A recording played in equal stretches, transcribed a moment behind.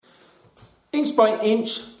Inch by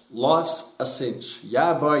inch, life's a cinch.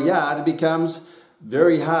 Yard by yard, it becomes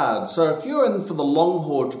very hard. So if you're in for the long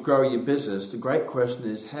haul to grow your business, the great question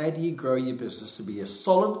is, how do you grow your business to be a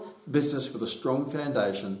solid business with a strong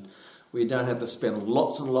foundation where you don't have to spend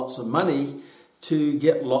lots and lots of money to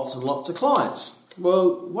get lots and lots of clients?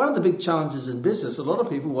 Well, one of the big challenges in business, a lot of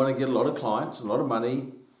people want to get a lot of clients, a lot of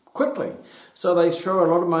money quickly. So they throw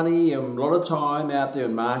a lot of money and a lot of time out there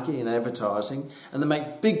in marketing and advertising, and they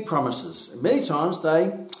make big promises. And many times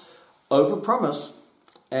they overpromise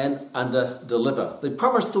and under-deliver. They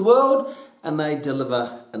promise the world and they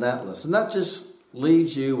deliver an atlas. And that just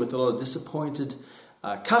leaves you with a lot of disappointed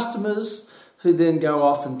customers who then go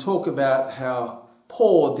off and talk about how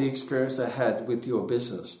poor the experience they had with your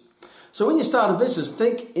business. So when you start a business,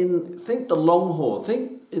 think the long haul.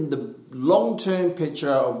 Think in the long-term picture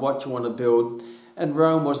of what you want to build. And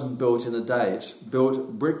Rome wasn't built in a day. It's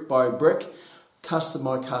built brick by brick,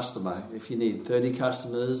 customer by customer. If you need 30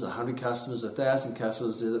 customers, 100 customers, 1,000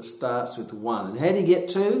 customers, it starts with one. And how do you get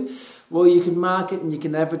to? Well, you can market and you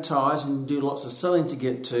can advertise and do lots of selling to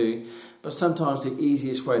get to. But sometimes the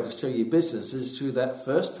easiest way to sell your business is to that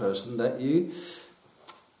first person that you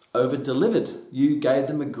over-delivered. You gave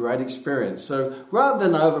them a great experience. So rather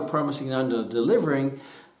than over-promising and under-delivering,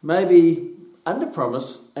 maybe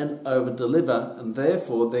under-promise and over-deliver, and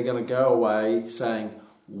therefore they're going to go away saying,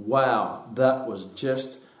 wow, that was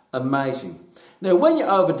just amazing. Now, when you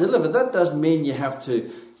over-deliver, that doesn't mean you have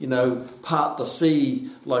to, part the sea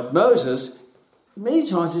like Moses. Many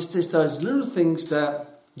times it's just those little things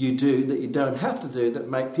that you do that you don't have to do that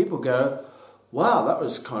make people go, wow, that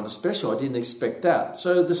was kind of special. I didn't expect that.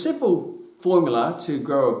 So the simple formula to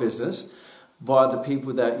grow a business via the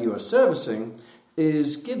people that you are servicing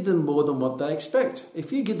is give them more than what they expect.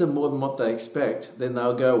 If you give them more than what they expect, then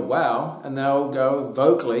they'll go, wow, and they'll go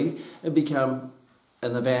vocally and become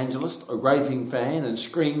an evangelist, a raving fan, and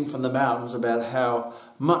scream from the mountains about how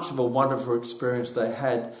much of a wonderful experience they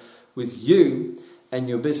had with you and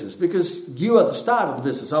your business. Because you are the start of the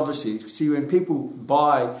business, obviously. See, when people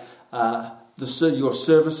buy your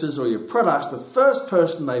services or your products, the first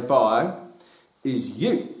person they buy is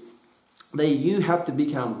you. You have to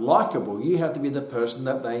become likable. You have to be the person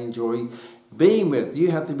that they enjoy being with.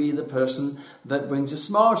 You have to be the person that brings a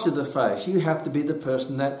smile to the face. You have to be the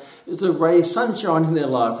person that is the ray of sunshine in their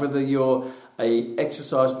life, whether you're a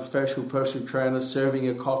exercise professional, personal trainer, serving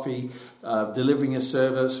a coffee, delivering a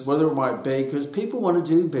service, whatever it might be, because people want to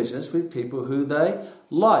do business with people who they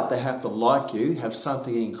like. They have to like you, have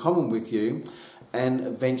something in common with you, and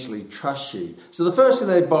eventually trust you. So the first thing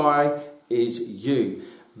they buy is you.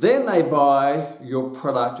 Then they buy your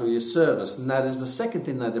product or your service, and that is the second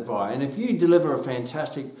thing that they buy. And if you deliver a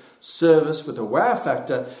fantastic service with a wow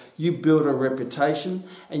factor, you build a reputation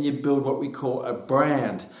and you build what we call a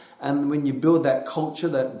brand. And when you build that culture,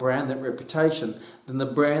 that brand, that reputation, then the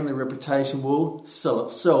brand, the reputation will sell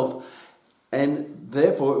itself. And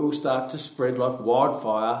therefore, it will start to spread like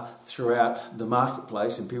wildfire throughout the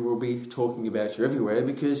marketplace, and people will be talking about you everywhere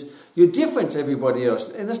because you're different to everybody else.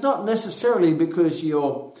 And it's not necessarily because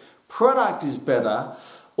your product is better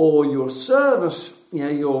or your service,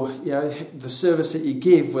 the service that you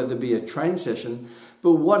give, whether it be a training session.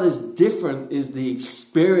 But what is different is the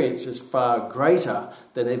experience is far greater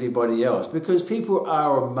than everybody else because people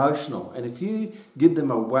are emotional. And if you give them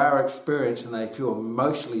a wow experience and they feel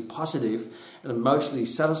emotionally positive and emotionally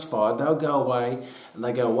satisfied, they'll go away and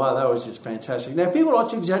they go, wow, that was just fantastic. Now, people like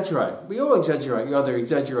to exaggerate. We all exaggerate. You either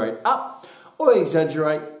exaggerate up or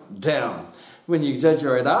exaggerate down. When you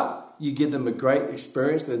exaggerate up, you give them a great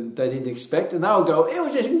experience that they didn't expect, and they'll go, it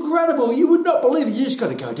was just incredible. You would not believe it. You just got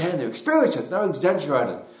to go down there, experience it. They'll exaggerate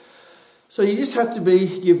it. So you just have to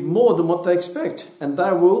give more than what they expect, and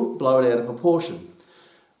they will blow it out of proportion.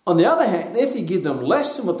 On the other hand, if you give them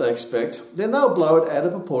less than what they expect, then they'll blow it out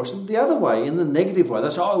of proportion the other way, in the negative way. They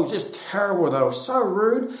say, oh, it was just terrible. They were so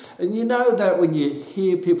rude. And you know that when you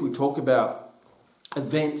hear people talk about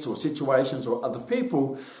events or situations or other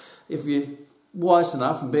people, if you're wise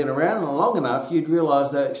enough and been around long enough, you'd realise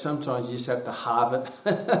that sometimes you just have to halve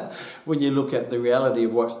it when you look at the reality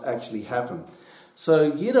of what's actually happened.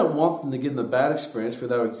 So you don't want them to give them a bad experience where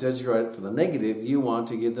they'll exaggerate it for the negative. You want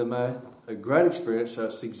to give them a great experience so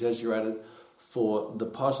it's exaggerated for the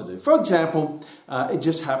positive. For example, it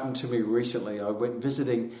just happened to me recently. I went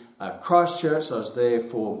visiting Christchurch. I was there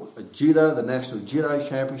for the National Judo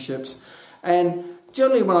Championships, and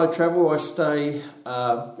generally when I travel, I stay,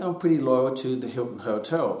 I'm pretty loyal to the Hilton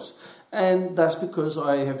hotels. And that's because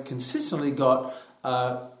I have consistently got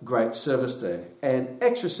great service there and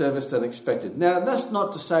extra service than expected. Now, that's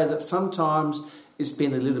not to say that sometimes it's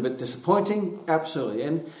been a little bit disappointing,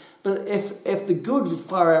 absolutely. But if the good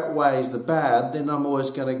far outweighs the bad, then I'm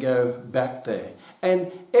always going to go back there.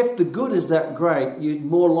 And if the good is that great, you're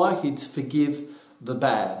more likely to forgive the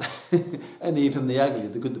bad and even the ugly,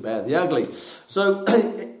 the good, the bad, the ugly. So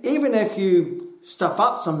even if you stuff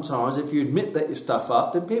up sometimes, if you admit that you stuff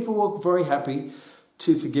up, then people are very happy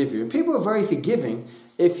to forgive you. And people are very forgiving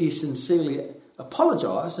if you sincerely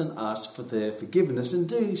apologise and ask for their forgiveness and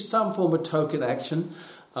do some form of token action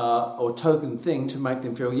or token thing to make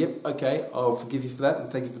them feel, yep, okay, I'll forgive you for that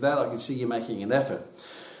and thank you for that. I can see you making an effort.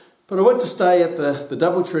 But I went to stay at the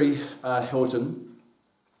Doubletree Hilton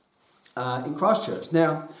in Christchurch.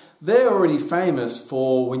 Now, they're already famous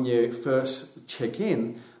for when you first check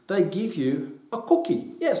in, they give you a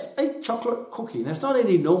cookie. Yes, a chocolate cookie. Now, it's not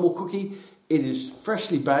any normal cookie. It is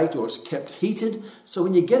freshly baked or it's kept heated. So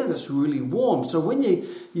when you get it, it's really warm. So when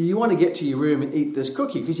you want to get to your room and eat this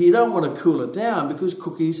cookie, because you don't want to cool it down, because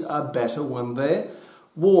cookies are better when they're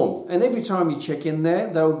warm. And every time you check in there,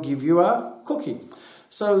 they'll give you a cookie.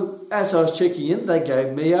 So as I was checking in, they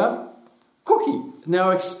gave me a cookie.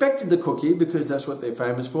 Now I expected the cookie because that's what they're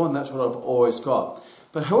famous for and that's what I've always got.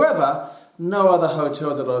 But however, no other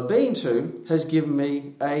hotel that I've been to has given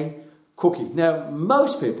me a cookie. Now,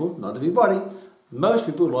 most people, not everybody, most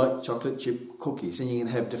people like chocolate chip cookies, and you can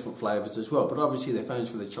have different flavours as well. But obviously, they're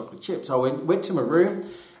famous for their chocolate chips. So I went to my room,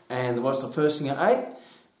 and what's the first thing I ate?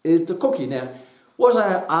 Is the cookie. Now, was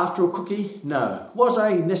I after a cookie? No. Was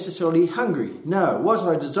I necessarily hungry? No. Was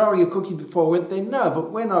I desiring a cookie before I went there? No.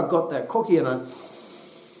 But when I got that cookie and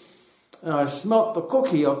I smelt the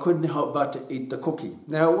cookie, I couldn't help but to eat the cookie.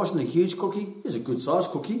 Now, it wasn't a huge cookie. It was a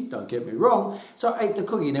good-sized cookie, don't get me wrong. So I ate the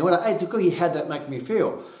cookie. Now, when I ate the cookie, how'd that make me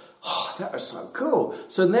feel? Oh, that was so cool.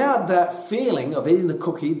 So now that feeling of eating the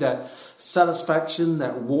cookie, that satisfaction,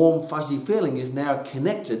 that warm, fuzzy feeling is now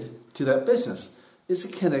connected to that business. It's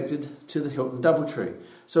connected to the Hilton Doubletree.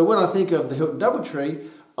 So when I think of the Hilton Doubletree,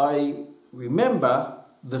 I remember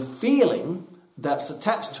the feeling that's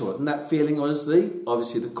attached to it. And that feeling was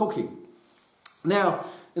obviously the cookie. Now,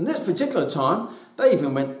 in this particular time, they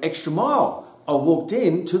even went extra mile. I walked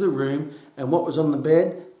into the room, and what was on the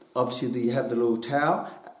bed, obviously you have the little towel.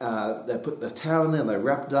 They put the towel in there, and they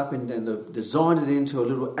wrapped it up and they designed it into a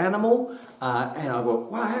little animal. And I go,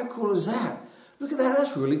 wow, how cool is that? Look at that,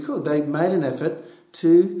 that's really cool. They made an effort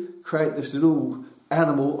to create this little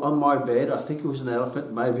animal on my bed. I think it was an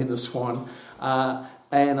elephant, maybe a swan.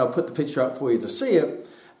 And I'll put the picture up for you to see it.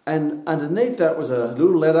 And underneath that was a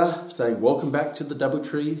little letter saying, welcome back to the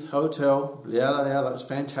Doubletree Hotel. Yeah, that was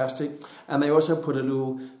fantastic. And they also put a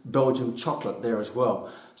little Belgian chocolate there as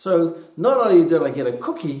well. So not only did I get a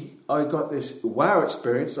cookie, I got this wow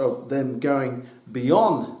experience of them going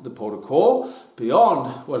beyond the protocol,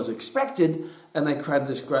 beyond what is expected, and they created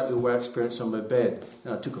this great little wow experience on my bed.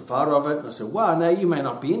 And I took a photo of it and I said, wow, now you may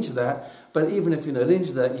not be into that, but even if you're not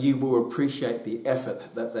into that, you will appreciate the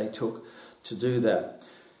effort that they took to do that.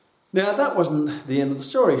 Now, that wasn't the end of the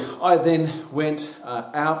story. I then went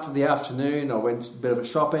out for the afternoon. I went a bit of a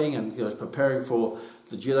shopping and I was preparing for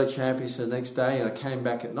the judo championship the next day, and I came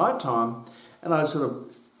back at night time and I sort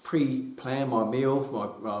of pre-planned my meal,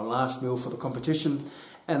 my last meal for the competition.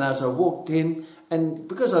 And as I walked in, and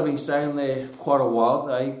because I've been staying there quite a while,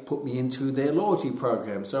 they put me into their loyalty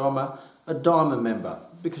program. So I'm a diamond member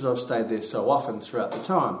because I've stayed there so often throughout the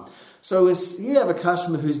time. So if you have a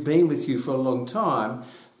customer who's been with you for a long time,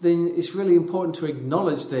 then it's really important to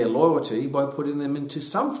acknowledge their loyalty by putting them into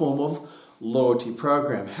some form of loyalty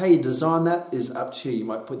program. How you design that is up to you. You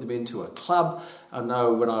might put them into a club. I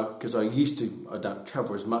know because I don't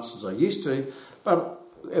travel as much as I used to, but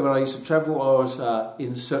when I used to travel, I was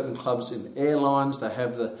in certain clubs in airlines. They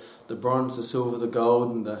have the bronze, the silver, the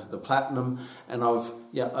gold, and the platinum. And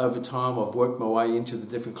over time, I've worked my way into the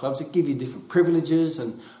different clubs. It give you different privileges,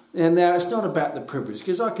 and now it's not about the privilege,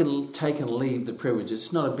 because I can take and leave the privileges.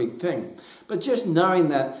 It's not a big thing. But just knowing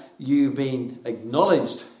that you've been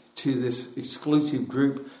acknowledged to this exclusive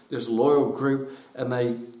group, this loyal group, and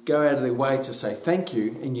they go out of their way to say thank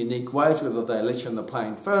you in unique ways, whether they let you on the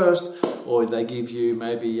plane first, or they give you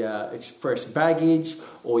maybe express baggage,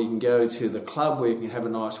 or you can go to the club where you can have a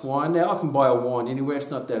nice wine. Now, I can buy a wine anywhere.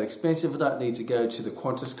 It's not that expensive. I don't need to go to the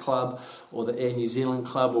Qantas Club or the Air New Zealand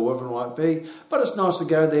Club or whatever it might be. But it's nice to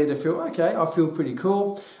go there to feel, okay, I feel pretty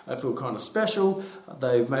cool. I feel kind of special.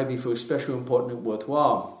 They made me feel special, important, and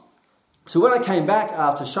worthwhile. So when I came back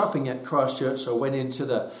after shopping at Christchurch, I went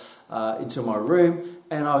into my room,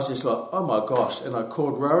 and I was just like, oh my gosh. And I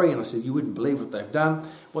called Rory and I said, you wouldn't believe what they've done.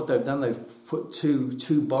 What they've done, they've put two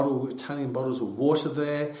Italian bottles of water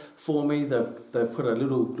there for me. They've put a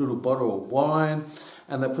little bottle of wine,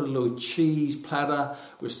 and they put a little cheese platter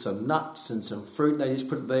with some nuts and some fruit. They just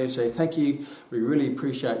put it there and say, thank you, we really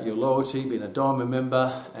appreciate your loyalty, being a Diamond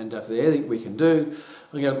member, and if there's anything we can do.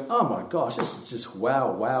 I go, oh my gosh, this is just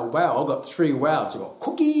wow. I've got 3 wows. I've got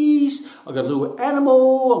cookies, I've got a little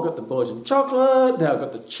animal, I've got the Belgian chocolate, now I've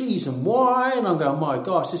got the cheese and wine. I'm going, my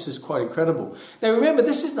gosh, this is quite incredible. Now remember,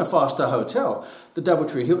 this isn't a 5-star hotel. The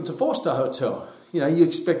Doubletree Hilton's a 4-star hotel. You know, you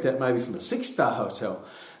expect that maybe from a 6-star hotel.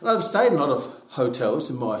 And I've stayed in a lot of hotels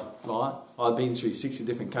in my life. I've been through 60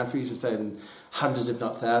 different countries and stayed in hundreds, if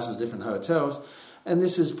not thousands, of different hotels. And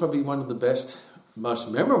this is probably one of the best,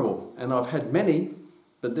 most memorable. And I've had many,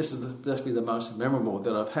 but this is definitely the most memorable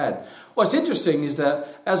that I've had. What's interesting is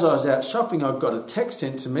that as I was out shopping, I got a text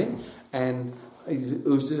sent to me, and it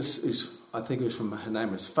was I think it was from, her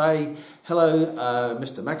name was Faye. Hello,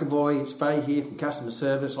 Mr. McAvoy, it's Faye here from customer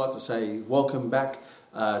service. I'd like to say welcome back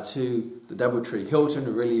to the Doubletree Hilton. I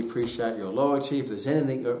really appreciate your loyalty. If there's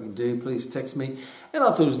anything that we can do, please text me. And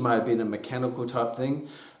I thought it may have been a mechanical type thing.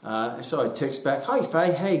 So I text back, hi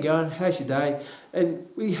Faye, how you going? How's your day? And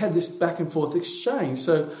we had this back and forth exchange.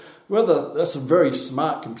 So whether that's a very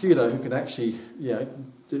smart computer who can actually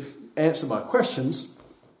answer my questions,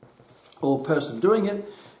 or a person doing it,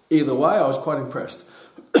 either way I was quite impressed.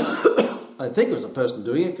 I think it was a person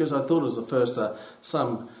doing it because I thought it was the first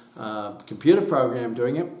some computer program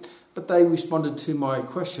doing it. But they responded to my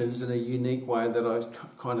questions in a unique way that I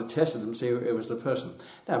kind of tested them to see if it was the person.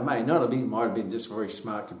 Now, it may not have been, might have been just a very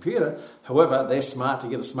smart computer. However, they're smart to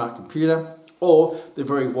get a smart computer, or they're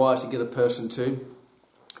very wise to get a person to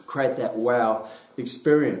create that wow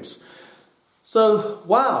experience. So,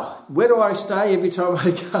 wow, where do I stay every time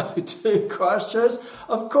I go to Christchurch?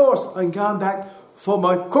 Of course, I'm going back for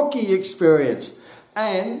my cookie experience.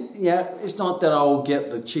 And, it's not that I will get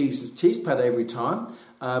the cheese platter every time,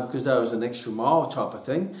 because that was an extra mile type of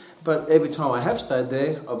thing. But every time I have stayed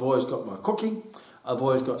there, I've always got my cookie. I've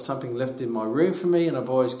always got something left in my room for me, and I've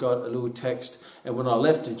always got a little text. And when I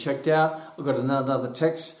left and checked out, I got another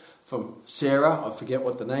text from Sarah, I forget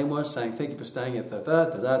what the name was, saying thank you for staying at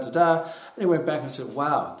da-da-da-da-da-da. And I went back and said,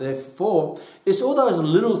 wow, therefore, it's all those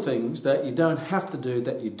little things that you don't have to do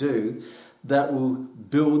that you do that will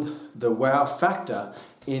build the wow factor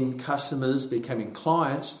in customers becoming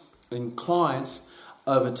clients, and clients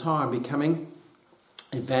over time becoming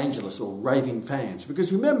evangelists or raving fans.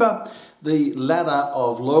 Because remember, the ladder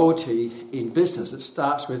of loyalty in business, it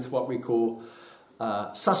starts with what we call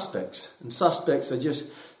suspects. And suspects are just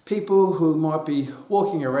people who might be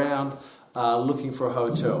walking around looking for a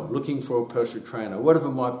hotel, looking for a personal trainer, whatever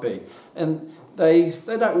it might be. And they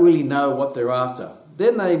don't really know what they're after.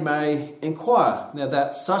 Then they may inquire. Now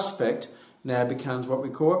that suspect now becomes what we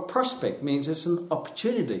call a prospect, means it's an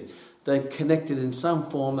opportunity. They've connected in some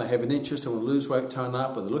form, they have an interest, they want to lose weight, tone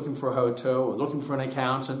up, or they're looking for a hotel, or looking for an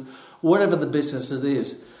accountant, whatever the business it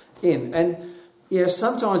is in. And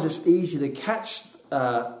sometimes it's easier to catch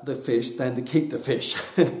the fish than to keep the fish.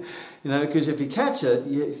 Because if you catch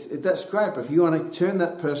it, that's great. But if you want to turn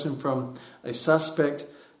that person from a suspect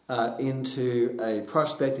into a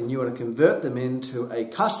prospect, and you want to convert them into a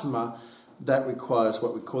customer, that requires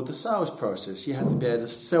what we call the sales process. You have to be able to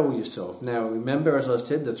sell yourself. Now, remember, as I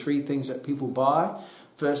said, the 3 things that people buy.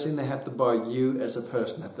 First thing, they have to buy you as a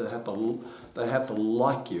person. They have to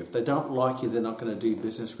like you. If they don't like you, they're not going to do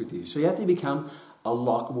business with you. So you have to become a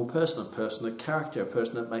likable person, a person of character, a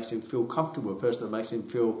person that makes him feel comfortable, a person that makes him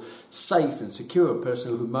feel safe and secure, a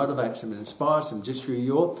person who motivates him and inspires him just through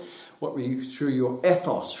your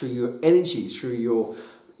ethos, through your energy, through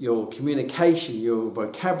your communication, your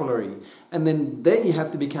vocabulary. And then you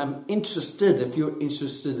have to become interested. If you're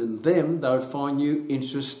interested in them, they'll find you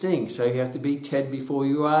interesting. So you have to be Ted before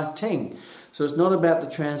you are Ting. So it's not about the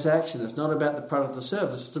transaction, it's not about the product or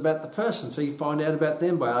service, it's about the person. So you find out about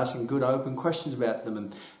them by asking good open questions about them,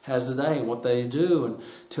 and how's the day and what they do, and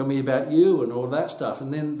tell me about you and all that stuff.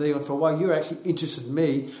 And then for a while, you're actually interested in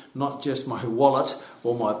me, not just my wallet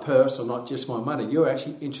or my purse or not just my money. You're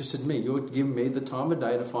actually interested in me. You're giving me the time of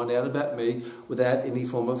day to find out about me without any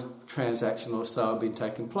form of transaction or sale being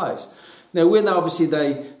taking place. Now, when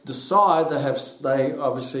they decide they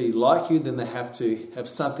obviously like you, then they have to have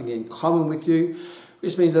something in common with you,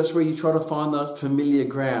 which means that's where you try to find the familiar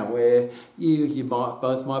ground, where you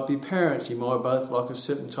might be parents, you might both like a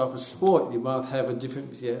certain type of sport, you might have a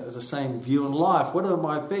different, the same view on life, whatever it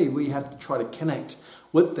might be. We have to try to connect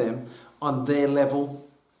with them on their level,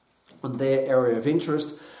 on their area of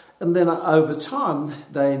interest, and then over time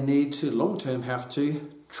they need to long term have to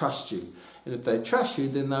trust you. And if they trust you,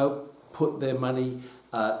 then they'll put their money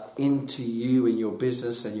into you and your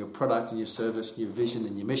business and your product and your service and your vision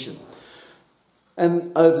and your mission.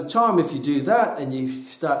 And over time, if you do that and you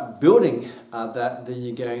start building that, then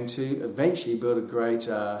you're going to eventually build a great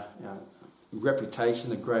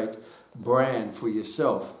reputation, a great brand for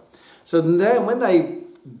yourself. So then when they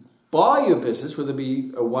buy your business, whether it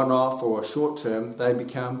be a one-off or a short-term, they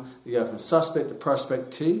go from suspect to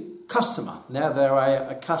prospect to customer. Now they're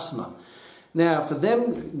a customer. Now for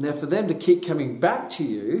them to keep coming back to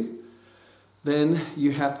you, then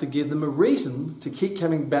you have to give them a reason to keep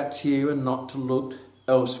coming back to you and not to look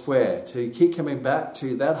elsewhere. To keep coming back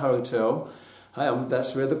to that hotel,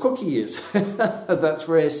 that's where the cookie is. That's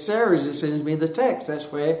where Sarah is. It sends me the text.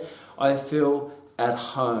 That's where I feel at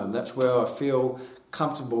home. That's where I feel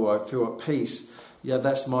comfortable. I feel at peace. Yeah,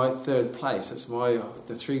 that's my third place. That's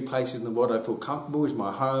the three places in the world I feel comfortable is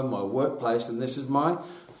my home, my workplace, and this is my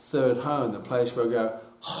third home, the place where I go,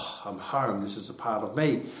 I'm home. This is a part of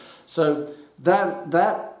me. So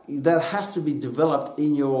that has to be developed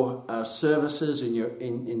in your services,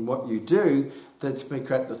 in what you do, that may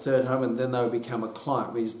create the third home, and then they'll become a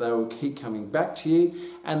client, means they will keep coming back to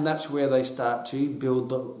you, and that's where they start to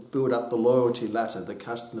build up the loyalty ladder, the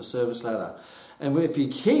customer service ladder. And if you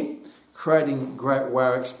keep creating great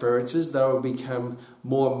wow experiences, they will become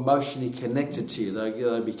more emotionally connected to you.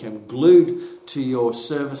 They become glued to your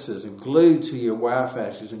services and glued to your wow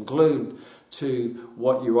factors and glued to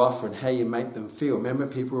what you offer and how you make them feel. Remember,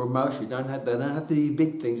 people are emotional. They don't have to be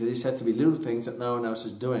big things. They just have to be little things that no one else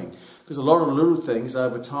is doing. Because a lot of little things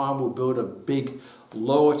over time will build a big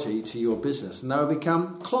loyalty to your business, and they will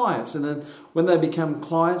become clients. And then when they become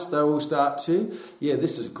clients, they will start to,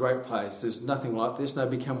 this is a great place. There's nothing like this. And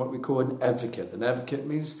they become what we call an advocate. An advocate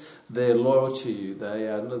means they're loyal to you.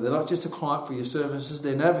 They're not just a client for your services.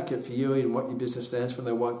 They're an advocate for you and what your business stands for. And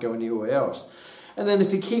they won't go anywhere else. And then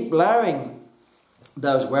if you keep layering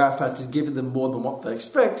those wow factors, giving them more than what they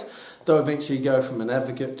expect, they'll eventually go from an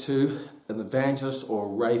advocate to an evangelist or a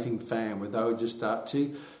raving fan, where they'll just start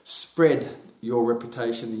to spread your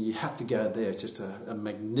reputation, and you have to go there. It's just a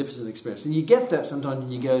magnificent experience. And you get that sometimes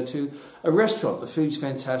when you go to a restaurant. The food's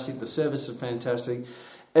fantastic, the service is fantastic,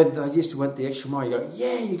 and they just went the extra mile. You go,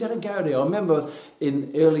 you got to go there. I remember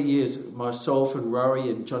in early years, myself and Rory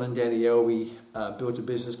and John and Danielle, we built a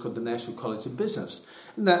business called the National College of Business.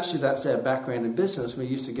 And actually, that's our background in business. We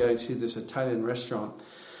used to go to this Italian restaurant,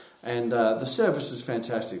 and the service was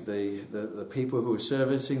fantastic. The people who were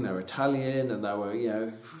servicing, they were Italian, and they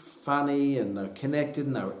were funny, and they were connected,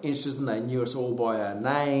 and they were interested, and they knew us all by our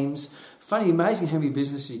names. Funny, amazing how many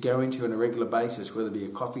businesses you go into on a regular basis, whether it be a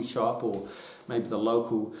coffee shop or maybe the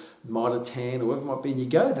local Mitre 10 or whatever it might be, and you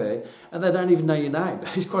go there and they don't even know your name.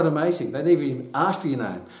 It's quite amazing. They never even ask for your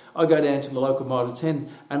name. I go down to the local Mitre 10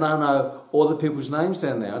 and I know all the people's names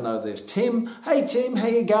down there. I know there's Tim. Hey Tim, how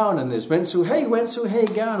you going? And there's Wenzel. Hey Wenzel, how you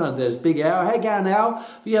going? And there's Big Al. How you going, Al?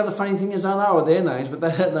 But the other funny thing is I know all their names, but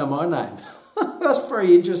they don't know my name. That's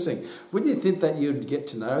very interesting. Wouldn't you think that you'd get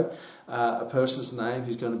to know a person's name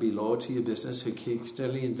who's going to be loyal to your business, who keeps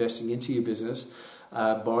steadily investing into your business,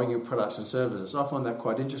 buying your products and services? I find that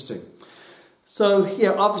quite interesting. So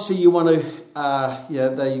obviously you want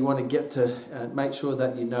to get to make sure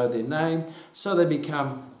that you know their name, so they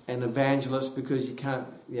become an evangelist, because you can't,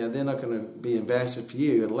 they're not going to be an evangelist for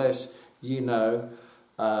you unless you know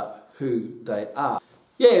who they are.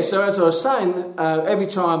 So as I was saying, every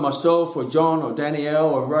time myself or John or Danielle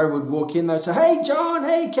or Roy would walk in, they'd say, hey John,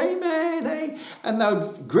 hey K-Man, hey, and they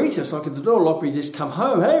would greet us like at the door, like we just come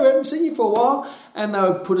home. Hey, we haven't seen you for a while. And they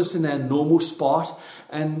would put us in our normal spot,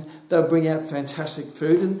 and they'd bring out fantastic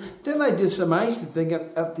food. And then they did this amazing thing.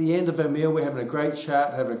 At the end of our meal, we're having a great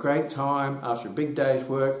chat, having a great time after a big day's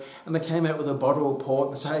work, and they came out with a bottle of port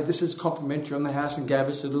and said, hey, this is complimentary on the house, and gave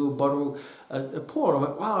us a little bottle of port. I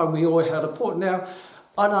went, wow, and we all had a port. Now,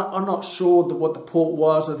 I'm not sure what the port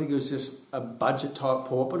was. I think it was just a budget type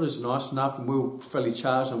port, but it was nice enough, and we were fairly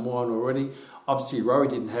charged on wine already. Obviously, Rory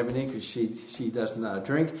didn't have any because she doesn't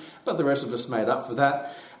drink, but the rest of us made up for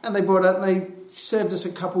that. And they brought out and they served us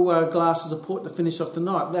a couple glasses of port to finish off the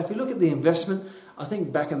night. Now, if you look at the investment, I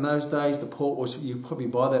think back in those days, the port was, you probably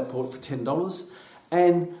buy that port for $10,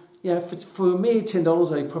 and for me,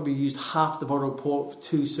 $10, they probably used half the bottle of port,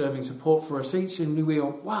 2 servings of port for us each, and we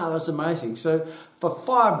went, wow, that's amazing. So for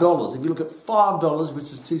 $5, if you look at $5, which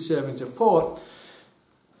is 2 servings of port,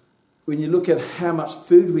 when you look at how much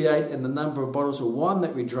food we ate and the number of bottles of wine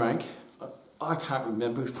that we drank, I can't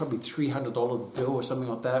remember, it was probably $300 bill or something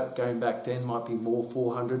like that. Going back then, might be more,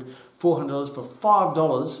 $400 for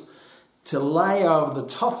 $5 to lay over the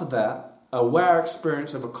top of that a wow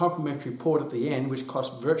experience of a complimentary port at the end, which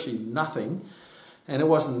cost virtually nothing. and it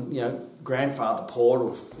wasn't, grandfather port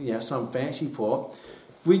or, some fancy port.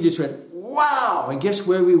 We just went, wow! And guess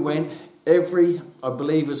where we went? I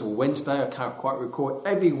believe it was a Wednesday, I can't quite recall,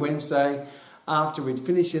 every Wednesday after we'd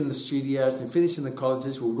finished in the studios and finished in the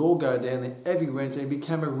colleges, we would all go down there every Wednesday. It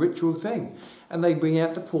became a ritual thing. And they bring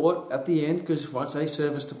out the port at the end, because once they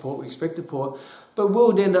service the port, we expect the port. But we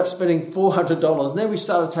would end up spending $400. And then we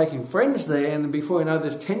started taking friends there, and before you know,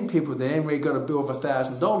 there's 10 people there, and we got a bill of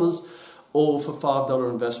 $1,000, all for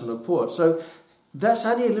 $5 investment of port. So that's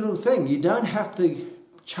only a little thing. You don't have to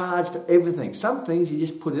charge for everything. Some things you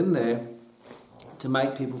just put in there to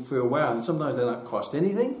make people feel wow. And sometimes they don't cost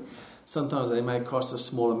anything. Sometimes they may cost a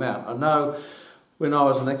small amount. I know when I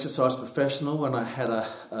was an exercise professional, when I had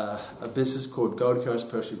a business called Gold Coast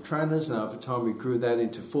Personal Trainers, and over time we grew that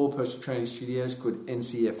into 4 personal training studios called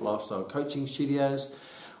NCF Lifestyle Coaching Studios,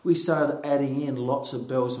 we started adding in lots of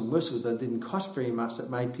bells and whistles that didn't cost very much, that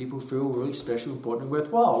made people feel really special, important and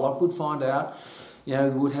worthwhile. Like we'd find out,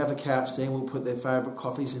 we'd have a couch there, we'd put their favourite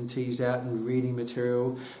coffees and teas out and reading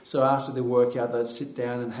material. So after their workout, they'd sit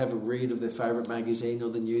down and have a read of their favourite magazine or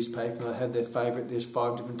the newspaper. They'd have their favourite, there's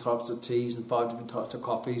 5 different types of teas and 5 different types of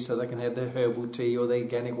coffees, so they can have their herbal tea or their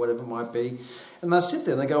organic, whatever it might be. And they'd sit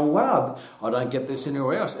there and they go, wow, I don't get this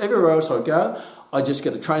anywhere else. Everywhere else I go, I just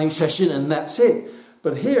get a training session and that's it.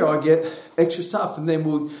 But here I get extra stuff, and then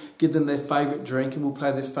we'll give them their favourite drink and we'll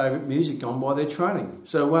play their favourite music on while they're training.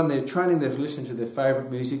 So when they're training, they've listened to their favourite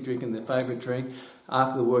music, drinking their favourite drink.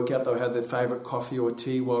 After the workout, they'll have their favourite coffee or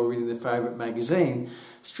tea while reading their favourite magazine.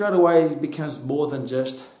 Straight away, it becomes more than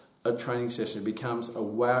just a training session. It becomes a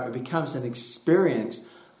wow. It becomes an experience,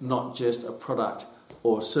 not just a product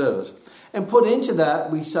or service. And put into that,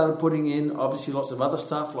 we started putting in obviously lots of other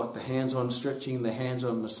stuff like the hands-on stretching, the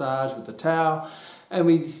hands-on massage with the towel. And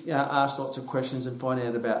we asked lots of questions and find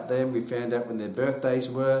out about them. We found out when their birthdays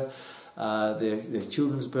were, their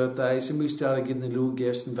children's birthdays, and we started giving them little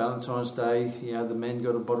gifts. On Valentine's Day, the men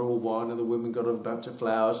got a bottle of wine and the women got a bunch of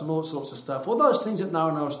flowers and all sorts of stuff. All those things that no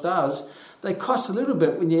one else does, they cost a little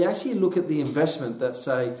bit when you actually look at the investment that,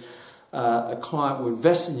 say, a client will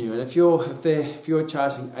invest in you. And if you're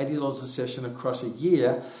charging $80 a session across a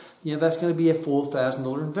year, that's going to be a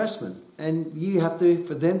 $4,000 investment. And you have to,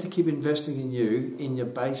 for them to keep investing in you, in your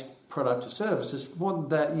base product or service, it's more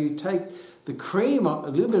that you take the cream, a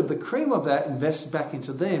little bit of the cream of that, invest back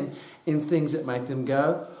into them in things that make them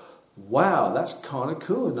go, wow, that's kind of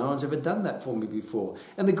cool. No one's ever done that for me before.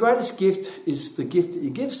 And the greatest gift is the gift that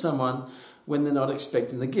you give someone when they're not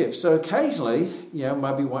expecting the gift. So occasionally,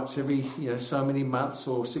 maybe once every, so many months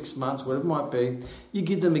or 6 months, whatever it might be, you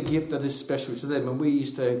give them a gift that is special to them. And we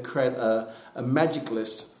used to create a magic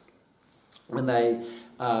list when they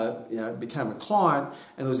became a client,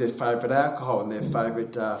 and it was their favourite alcohol and their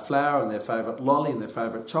favourite flour and their favourite lolly and their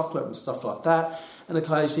favourite chocolate and stuff like that. And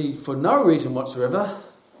occasionally, for no reason whatsoever,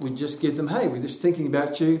 we just give them, hey, we're just thinking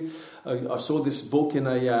about you. I saw this book in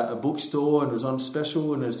a bookstore and it was on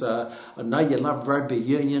special, and it's I know you love rugby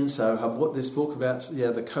union, so I bought this book about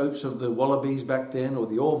the coach of the Wallabies back then, or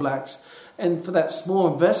the All Blacks. And for that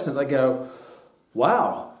small investment, they go,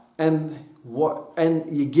 wow. And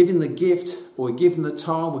you're giving the gift, or giving the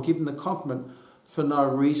time, or giving the compliment for no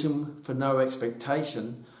reason, for no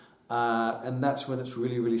expectation, and that's when it's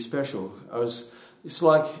really, really special. It's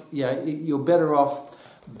like, you're better off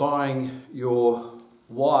buying your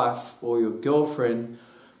wife or your girlfriend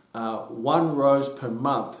 1 rose per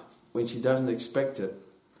month when she doesn't expect it,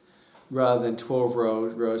 rather than 12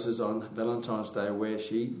 roses on Valentine's Day where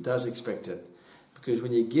she does expect it. Because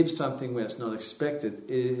when you give something when it's not expected,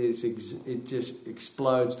 it just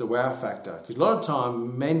explodes the wow factor. Because a lot of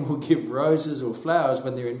time men will give roses or flowers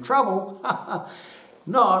when they're in trouble,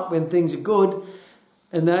 not when things are good.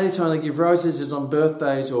 And the only time they give roses is on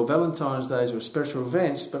birthdays or Valentine's Days or special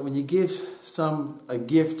events. But when you give a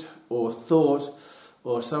gift or thought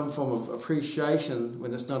or some form of appreciation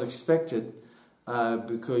when it's not expected,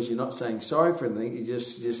 because you're not saying sorry for anything, you're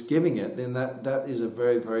just giving it, then that is a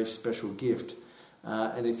very, very special gift.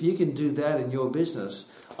 And if you can do that in your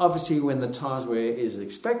business, obviously when the times where it is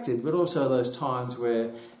expected, but also those times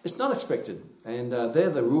where it's not expected. And they're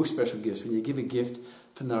the real special gifts, when you give a gift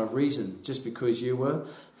for no reason, just because you were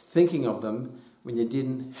thinking of them when you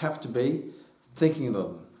didn't have to be thinking of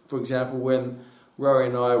them. For example, when Rory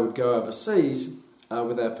and I would go overseas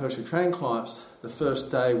with our personal training clients, the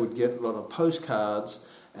first day we'd get a lot of postcards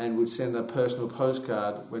and would send a personal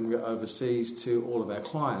postcard when we were overseas to all of our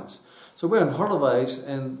clients. So we're on holidays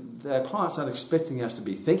and our clients aren't expecting us to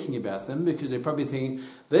be thinking about them, because they're probably thinking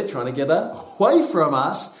they're trying to get away from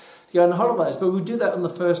us to go on holidays. But we do that on the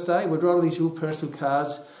first day. We'd write all these little personal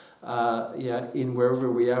cards in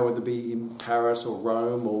wherever we are, whether it be in Paris or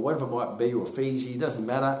Rome or whatever it might be, or Fiji, doesn't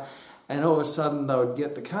matter. And all of a sudden they would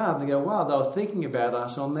get the card and they go, wow, they were thinking about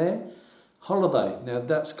us on their holiday. Now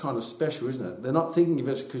that's kind of special, isn't it? They're not thinking of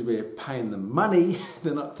us because we're paying them money.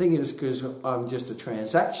 They're not thinking of us because I'm just a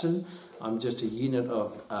transaction. I'm just a unit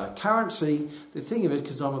of currency. They're thinking of it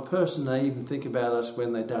because I'm a person. They even think about us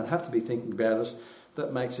when they don't have to be thinking about us.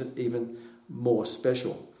 That makes it even more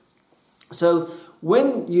special. So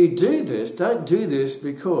when you do this, don't do this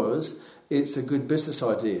because it's a good business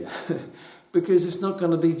idea, because it's not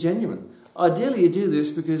going to be genuine. Ideally, you do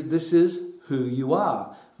this because this is who you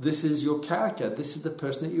are. This is your character. This is the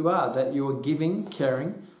person that you are, that you're a giving,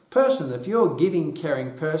 caring person. If you're a giving,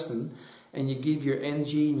 caring person and you give your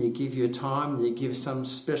energy and you give your time and you give some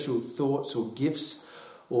special thoughts or gifts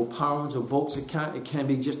or poems or books, it can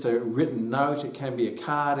be just a written note, it can be a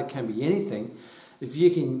card, it can be anything. If you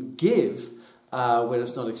can give when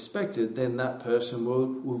it's not expected, then that person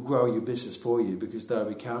will grow your business for you, because they'll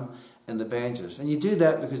become an evangelist. And you do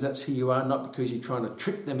that because that's who you are, not because you're trying to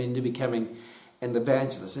trick them into becoming an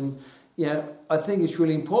evangelist. And I think it's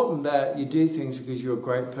really important that you do things because you're a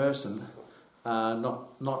great person,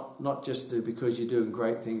 not just because you're doing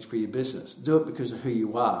great things for your business. Do it because of who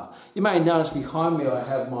you are. You may notice behind me I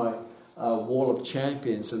have my wall of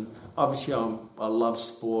champions, and obviously I love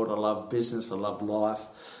sport, I love business, I love life.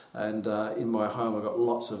 And in my home I've got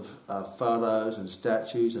lots of photos and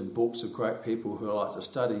statues and books of great people who I like to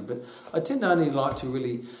study. But I tend to only like to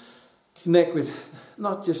really connect with,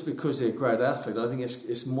 not just because they're a great athlete. I think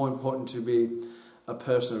it's more important to be a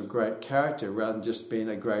person of great character rather than just being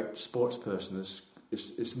a great sports person.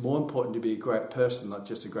 It's more important to be a great person, not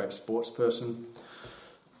just a great sports person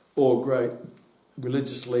or a great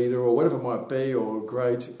religious leader or whatever it might be, or a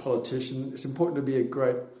great politician. It's important to be a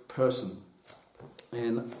great person.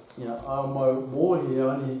 And on my wall here,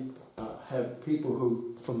 I only have people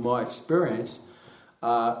who, from my experience,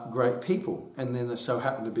 are great people, and then they so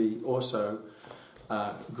happen to be also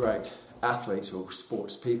great athletes or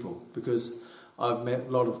sports people, because I've met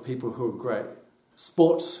a lot of people who are great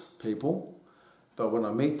sports people, but when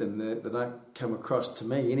I meet them, they don't come across to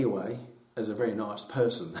me anyway as a very nice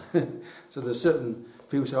person. So there's certain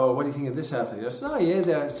people say, oh, what do you think of this athlete? I say, oh yeah,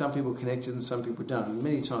 there are some people connect to them, some people don't. And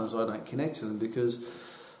many times I don't connect to them because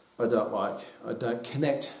I don't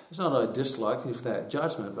connect. It's not that I dislike them without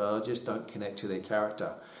judgment, but I just don't connect to their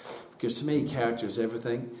character. Because to me, character is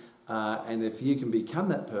everything. And if you can become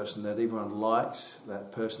that person that everyone likes,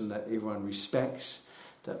 that person that everyone respects,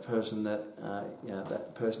 that person that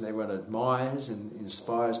that person everyone admires and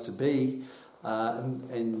inspires to be,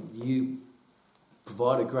 and you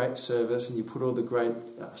provide a great service and you put all the great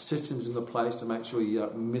systems into place to make sure you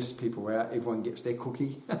don't miss people out. Everyone gets their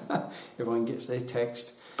cookie, everyone gets their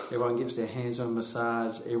text, everyone gets their hands-on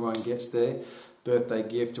massage, everyone gets their birthday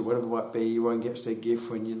gift or whatever it might be, everyone gets their gift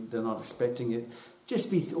when they're not expecting it.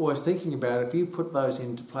 Just be always thinking about it. If you put those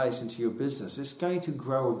into place into your business, it's going to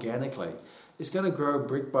grow organically. It's going to grow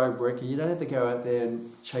brick by brick, and you don't have to go out there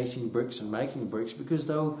and chasing bricks and making bricks, because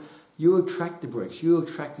you attract the bricks, you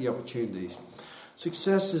attract the opportunities.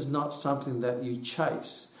 Success is not something that you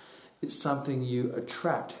chase. It's something you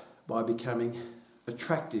attract by becoming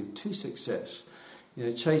attractive to success.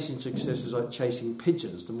 Chasing success is like chasing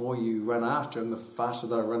pigeons. The more you run after them, the faster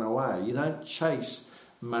they run away. You don't chase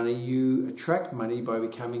money, you attract money by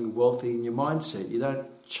becoming wealthy in your mindset. You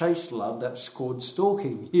don't chase love, that's called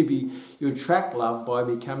stalking. You attract love by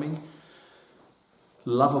becoming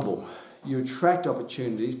lovable. You attract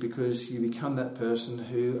opportunities because you become that person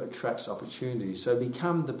who attracts opportunities. So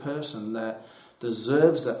become the person that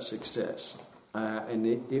deserves that success, and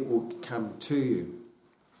it will come to you.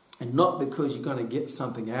 And not because you're going to get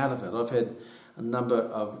something out of it. I've had a number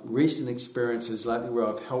of recent experiences lately where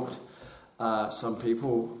I've helped some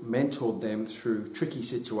people, mentored them through tricky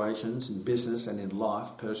situations in business and in life,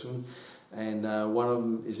 personally. And one of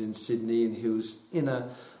them is in Sydney, and he was in a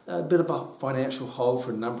bit of a financial hole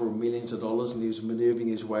for a number of millions of dollars, and he was manoeuvring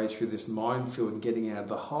his way through this minefield and getting out of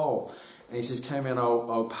the hole. And he says, Cameron,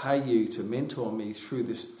 I'll pay you to mentor me through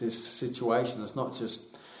this situation. It's not just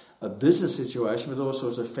a business situation, but also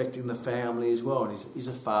it's affecting the family as well. And he's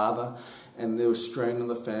a father, and there was strain on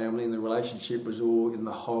the family, and the relationship was all in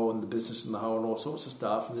the hole, and the business in the hole, and all sorts of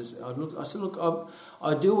stuff. And I said, look,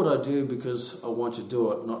 I do what I do because I want to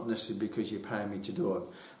do it, not necessarily because you're paying me to do it.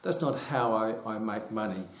 That's not how I make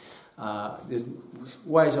money. There's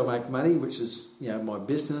ways I make money, which is my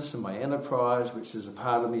business and my enterprise, which is a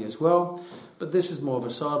part of me as well. But this is more of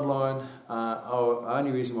a sideline. The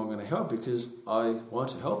only reason why I'm going to help, because I want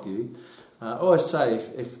to help you. I always say,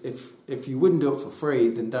 if you wouldn't do it for free,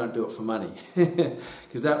 then don't do it for money,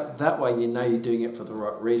 because that way you know you're doing it for the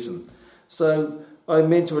right reason. So I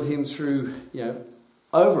mentored him through,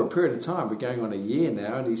 over a period of time. We're going on a year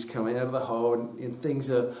now, and he's coming out of the hole, and things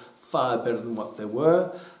are far better than what they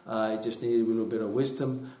were. He just needed a little bit of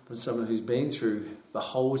wisdom from someone who's been through the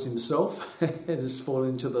holes himself, and has fallen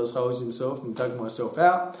into those holes himself and dug myself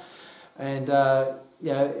out. And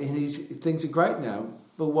things are great now.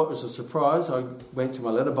 But what was a surprise, I went to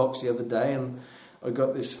my letterbox the other day and I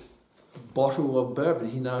got this bottle of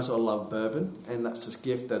bourbon. He knows I love bourbon, and that's this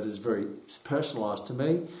gift that is very personalised to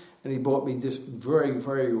me. And he bought me this very,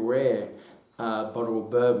 very rare bottle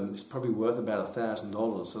of bourbon. It's probably worth about $1,000.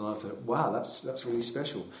 And I thought, wow, that's really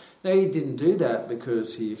special. Now, he didn't do that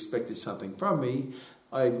because he expected something from me.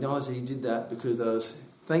 I acknowledge that he did that because there was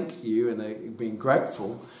thank you and being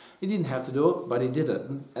grateful. He didn't have to do it, but he did it.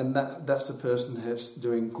 And that's the person who's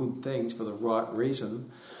doing good things for the right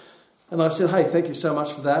reason. And I said, hey, thank you so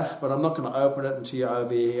much for that, but I'm not going to open it until you're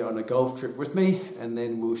over here on a golf trip with me, and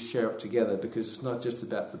then we'll share it together, because it's not just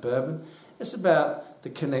about the bourbon. It's about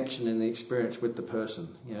the connection and the experience with the person.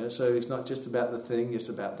 So it's not just about the thing, it's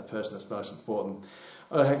about the person that's most important.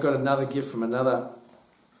 I have got another gift from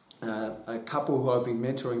a couple who I've been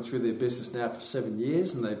mentoring through their business now for 7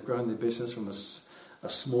 years, and they've grown their business from a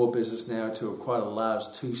small business now to quite a large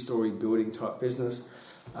 2-story building type business.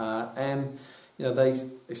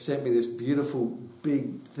 They sent me this beautiful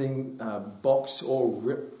big thing, box all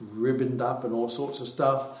ribboned up and all sorts of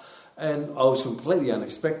stuff. And I was completely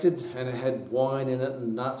unexpected, and it had wine in it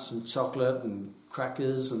and nuts and chocolate and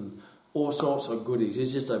crackers and all sorts of goodies.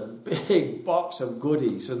 It's just a big box of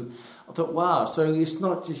goodies. And I thought, wow, so it's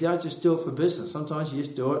not just, just do it for business. Sometimes you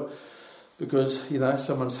just do it because,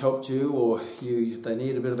 someone's helped you, or they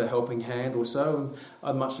need a bit of a helping hand or so. And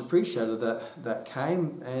I much appreciated that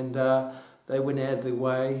came, and they went out of their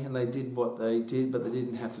way and they did what they did, but they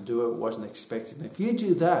didn't have to do it. It wasn't expected. And if you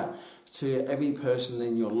do that to every person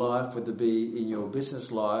in your life, whether it be in your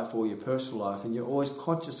business life or your personal life, and you're always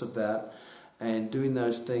conscious of that and doing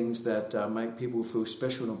those things that make people feel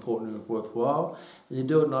special and important and worthwhile, and you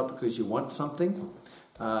do it not because you want something,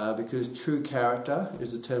 because true character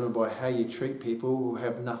is determined by how you treat people who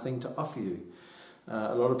have nothing to offer you.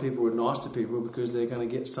 A lot of people are nice to people because they're going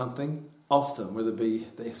to get something off them, whether it be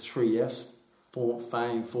their 3 Fs,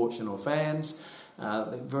 fame, fortune or fans,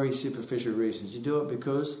 very superficial reasons. You do it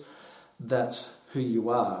because that's who you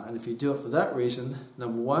are. And if you do it for that reason,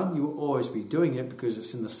 number one, you will always be doing it because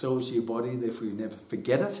it's in the cells of your body, therefore you never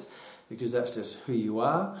forget it, because that's just who you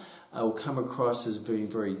are. It will come across as being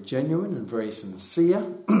very genuine and very sincere.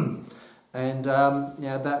 And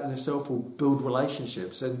that in itself will build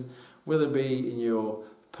relationships. And whether it be in your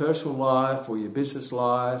personal life or your business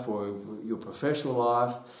life or your professional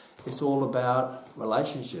life, it's all about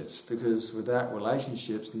relationships, because without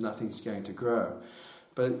relationships nothing's going to grow.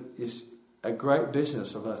 But it's a great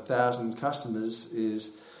business of 1,000 customers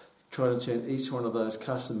is trying to turn each one of those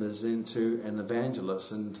customers into an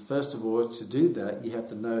evangelist. And first of all, to do that, you have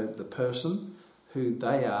to know the person, who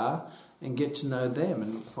they are, and get to know them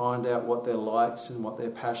and find out what their likes and what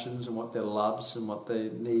their passions and what their loves and what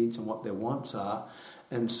their needs and what their wants are,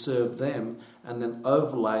 and serve them, and then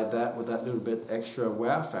overlay that with that little bit extra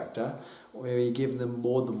wow factor where you give them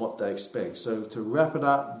more than what they expect. So to wrap it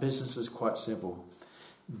up, business is quite simple.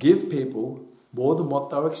 Give people more than what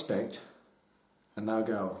they'll expect, and they'll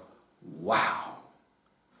go, wow,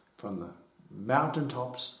 from the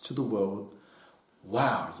mountaintops to the world,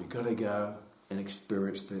 wow, you've got to go and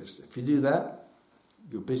experience this. If you do that,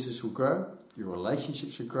 your business will grow, your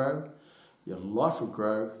relationships will grow, your life will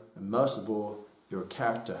grow, and most of all, your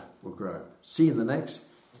character will grow. See you in the next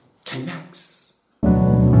K-Max.